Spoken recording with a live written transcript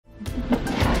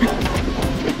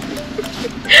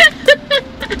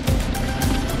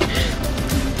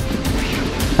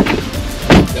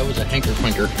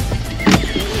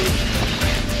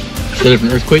Instead of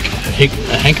an earthquake,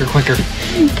 a hanker quanker.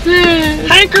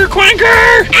 Hanker quanker!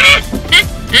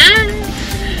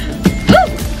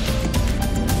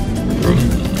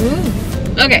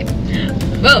 Okay.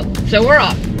 Well, so we're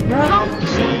off. The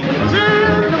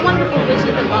wonderful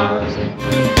visit of ours.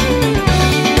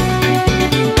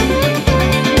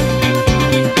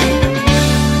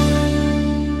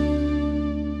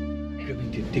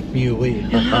 Going to take me away.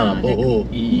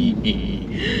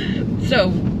 So,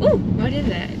 ooh, what is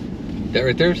that? That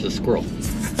right there is a squirrel.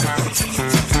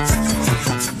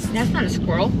 That's not a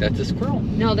squirrel. That's a squirrel.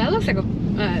 No, that looks like a.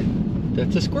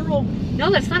 That's a squirrel. No,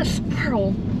 that's not a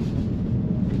squirrel.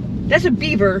 That's a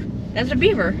beaver. That's a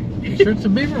beaver. You sure it's a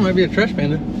beaver? Might be a trash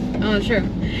panda. Oh, sure.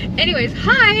 Anyways,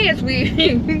 hi, as we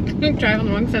drive on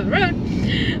the wrong side of the road.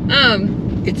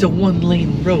 It's a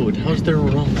one-lane road. How's there a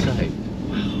wrong side?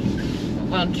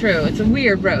 Well, true. It's a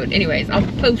weird road. Anyways, I'll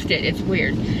post it. It's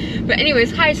weird. But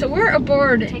anyways, hi. So we're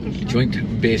aboard.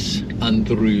 Joint Base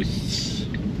Andrews.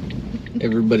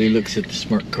 Everybody looks at the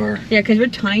smart car. Yeah, because we're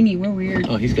tiny. We're weird.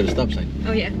 Oh, he's got a stop sign.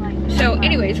 Oh, yeah. So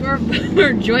anyways,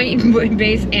 we're Joint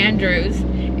Base Andrews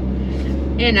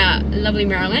in lovely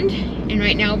Maryland. And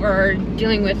right now we're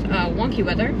dealing with wonky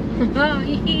weather.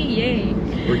 Yay.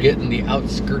 We're getting the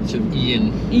outskirts of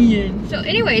Ian. So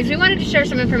anyways, we wanted to share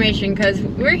some information because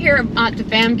we're here at the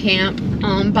fam camp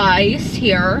base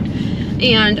here.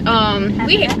 And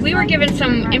we were given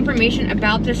some information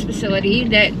about this facility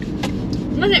that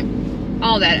wasn't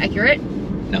all that accurate.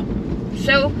 No.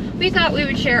 So we thought we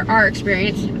would share our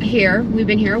experience here. We've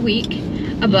been here a week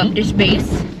above this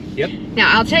base. Yep.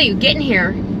 Now I'll tell you, getting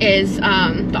here is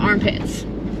the armpits.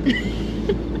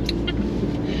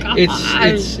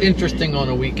 It's interesting on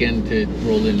a weekend to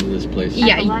roll into this place.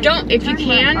 Yeah, you don't, if you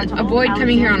can, avoid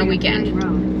coming here on a weekend.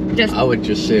 I would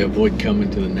just say avoid coming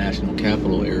to the National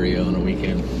Capital area on a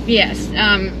weekend. Yes,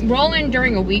 rolling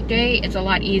during a weekday, it's a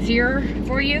lot easier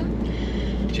for you.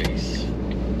 Jeez.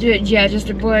 Yeah, just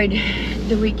avoid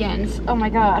the weekends. Oh my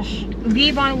gosh.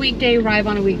 Leave on a weekday, arrive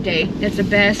on a weekday. That's the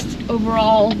best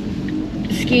overall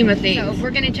scheme of things. So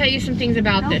we're going to tell you some things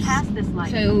about this.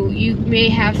 So you may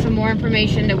have some more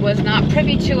information that was not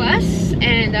privy to us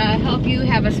and help you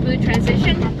have a smooth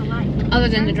transition other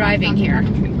than the driving here.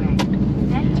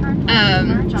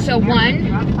 So one,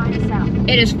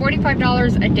 it is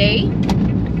 $45 a day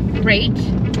rate.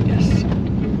 Yes.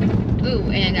 Ooh,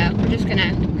 and we're just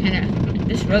gonna kind of,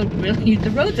 this road really, the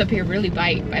roads up here really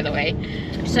bite, by the way.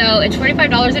 So it's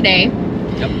 $45 a day.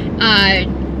 Yep.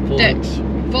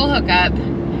 Full hookup.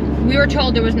 We were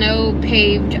told there was no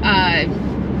paved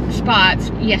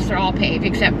spots. Yes, they're all paved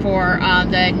except for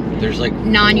there's like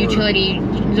non-utility,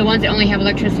 the ones that only have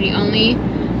electricity only.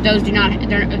 Those do not.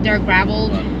 They're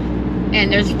graveled,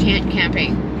 and there's tent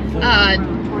camping.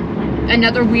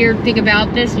 Another weird thing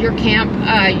about this, your camp,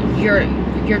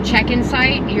 your check-in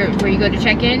site, where you go to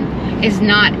check-in, is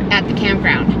not at the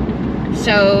campground.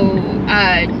 So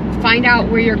find out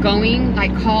where you're going.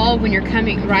 Like call when you're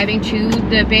arriving to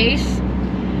the base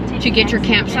to get your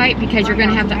campsite, because you're going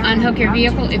to have to unhook your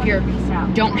vehicle if you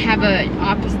don't have a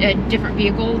different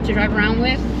vehicle to drive around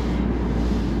with.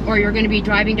 Or you're going to be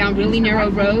driving down really narrow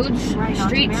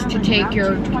streets to take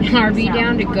your RV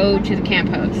down to go to the camp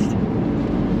host.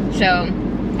 So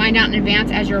find out in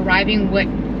advance as you're arriving what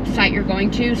site you're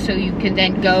going to, so you can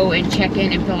then go and check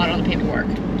in and fill out all the paperwork.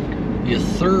 Yes,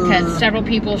 sir. Because several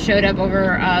people showed up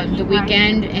over the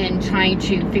weekend and trying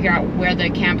to figure out where the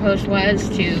camp host was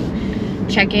to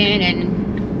check in, and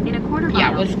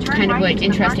yeah, it was kind of an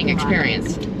interesting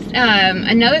experience.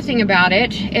 Another thing about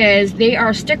it is they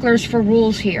are sticklers for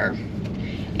rules here.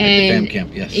 And the fam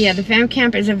camp, yes. Yeah, the fam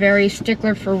camp is a very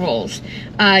stickler for rules.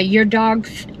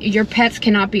 Your pets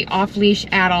cannot be off leash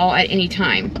at all at any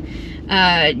time.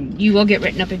 You will get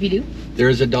written up if you do. There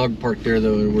is a dog park there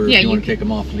though, where if you want to take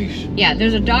them off leash. Yeah,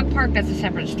 there's a dog park. That's a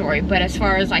separate story. But as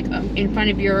far as like in front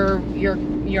of your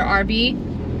RV,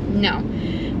 no.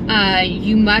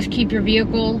 You must keep your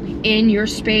vehicle in your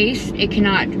space. It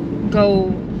cannot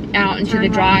go out into the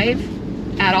drive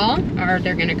at all, or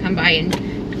they're going to come by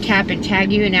and tap and tag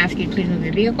you and ask you to please move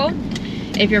your vehicle.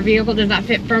 If your vehicle does not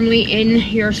fit firmly in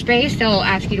your space, they'll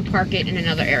ask you to park it in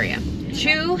another area.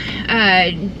 2,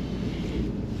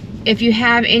 if you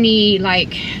have any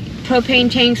like propane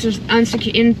tanks or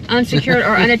unsecured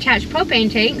or unattached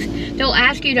propane tanks, they'll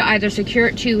ask you to either secure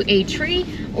it to a tree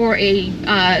or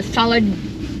a solid,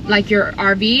 like your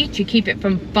RV, to keep it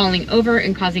from falling over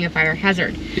and causing a fire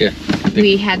hazard. Yeah.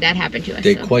 We had that happen to us.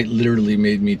 They quite literally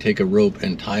made me take a rope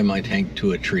and tie my tank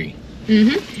to a tree.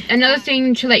 Another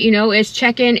thing to let you know is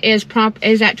check-in is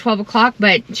at 12 o'clock,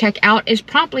 but check-out is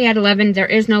promptly at 11. There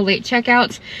is no late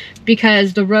checkouts.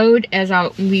 because the road, as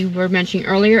we were mentioning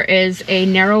earlier, is a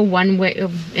narrow one-way,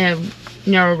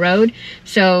 narrow road.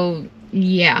 So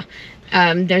yeah,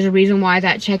 there's a reason why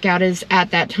that checkout is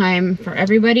at that time for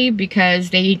everybody, because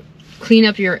they clean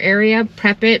up your area,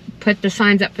 prep it, put the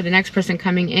signs up for the next person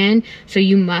coming in, so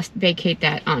you must vacate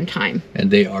that on time.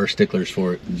 And they are sticklers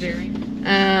for it. Very.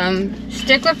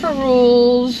 Stickler for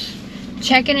rules,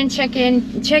 check-in and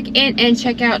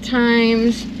check-out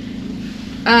times.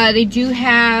 They do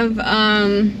have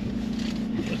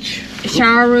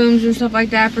shower rooms and stuff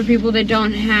like that for people that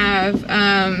don't have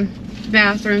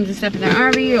bathrooms and stuff in their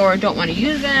RV or don't want to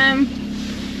use them.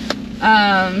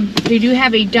 They do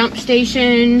have a dump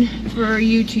station for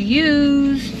you to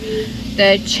use.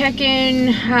 The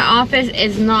check-in office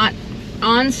is not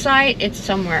on site, it's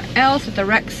somewhere else at the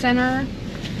rec center.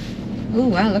 Oh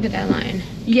wow, look at that line.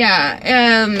 Yeah,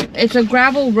 it's a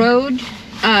gravel road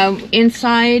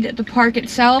inside the park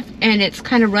itself, and it's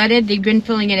kind of rutted. They've been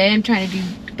filling it in, trying to do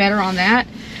better on that,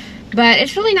 but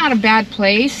it's really not a bad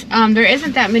place. There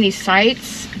isn't that many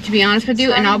sites, to be honest with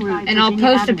you, and I'll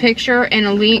post a picture and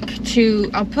a link to,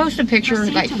 I'll post a picture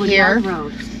like here,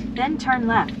 Road, then turn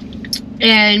left,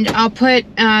 and I'll put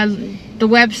the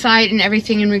website and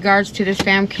everything in regards to this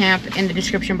fam camp in the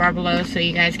description bar below, so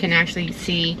you guys can actually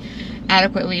see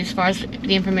adequately as far as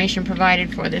the information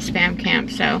provided for this fam camp.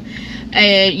 So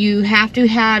you have to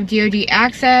have DoD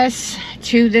access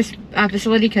to this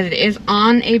facility because it is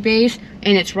on a base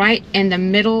and it's right in the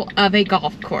middle of a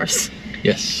golf course.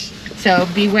 Yes. So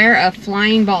beware of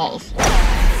flying balls.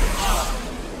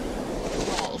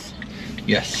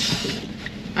 Yes.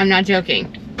 I'm not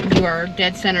joking. You are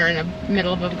dead center in the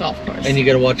middle of a golf course. And you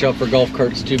got to watch out for golf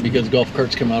carts too, because golf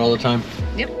carts come out all the time.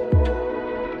 Yep.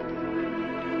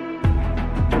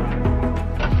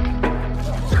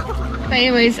 But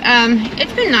anyways,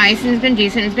 it's been nice and it's been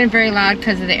decent. It's been very loud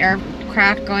because of the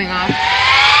aircraft going off.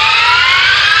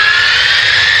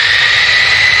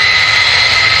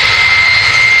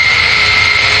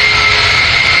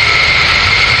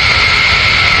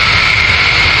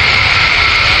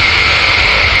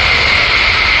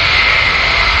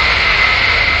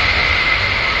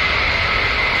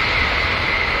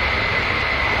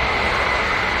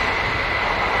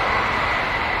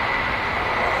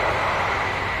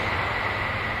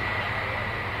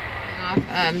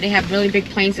 They have really big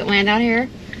planes that land out here.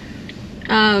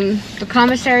 The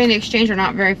commissary and the exchange are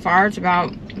not very far. It's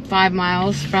about 5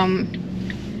 miles from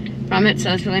it,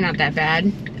 so it's really not that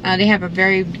bad. They have a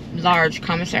very large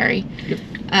commissary. Yep.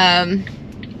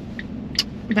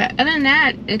 But other than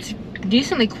that, it's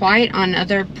decently quiet on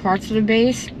other parts of the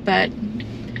base, but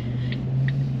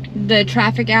the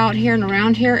traffic out here and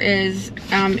around here is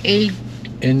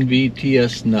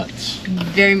NVTS nuts.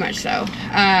 very much so.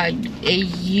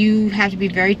 You have to be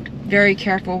very, very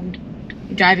careful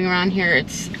driving around here.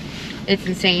 It's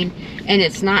insane, and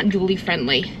it's not dually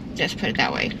friendly. Just put it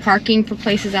that way. Parking for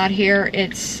places out here,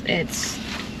 it's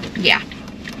yeah.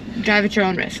 Drive at your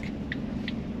own risk.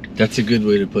 That's a good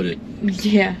way to put it.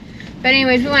 Yeah. But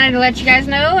anyways, we wanted to let you guys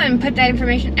know and put that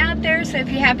information out there. So if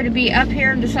you happen to be up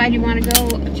here and decide you want to go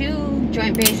to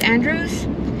Joint Base Andrews,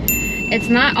 it's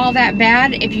not all that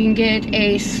bad if you can get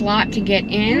a slot to get in.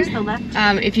 Here's the left.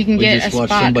 If you can get a spot. We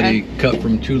just watched somebody cut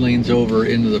from 2 lanes over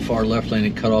into the far left lane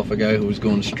and cut off a guy who was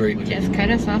going straight. Just cut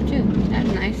us off too. That's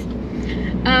nice.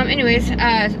 Anyways,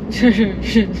 I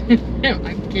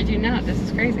kid you not, this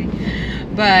is crazy.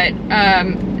 But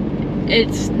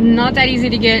it's not that easy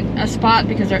to get a spot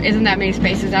because there isn't that many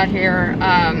spaces out here.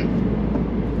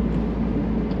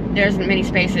 There isn't many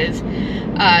spaces.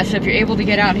 So if you're able to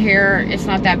get out here, it's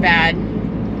not that bad.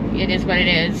 It is what it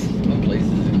is. That place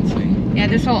is insane. Yeah,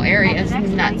 this whole area is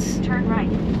nuts. Turn right.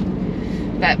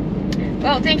 But,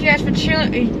 well, thank you guys for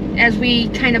chilling as we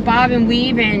kind of bob and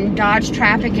weave and dodge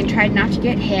traffic and try not to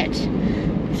get hit.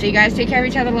 So you guys take care of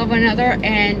each other, love one another,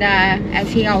 and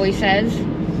as he always says,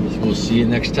 We'll see you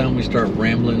next time we start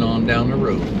rambling on down the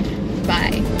road.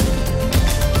 bye.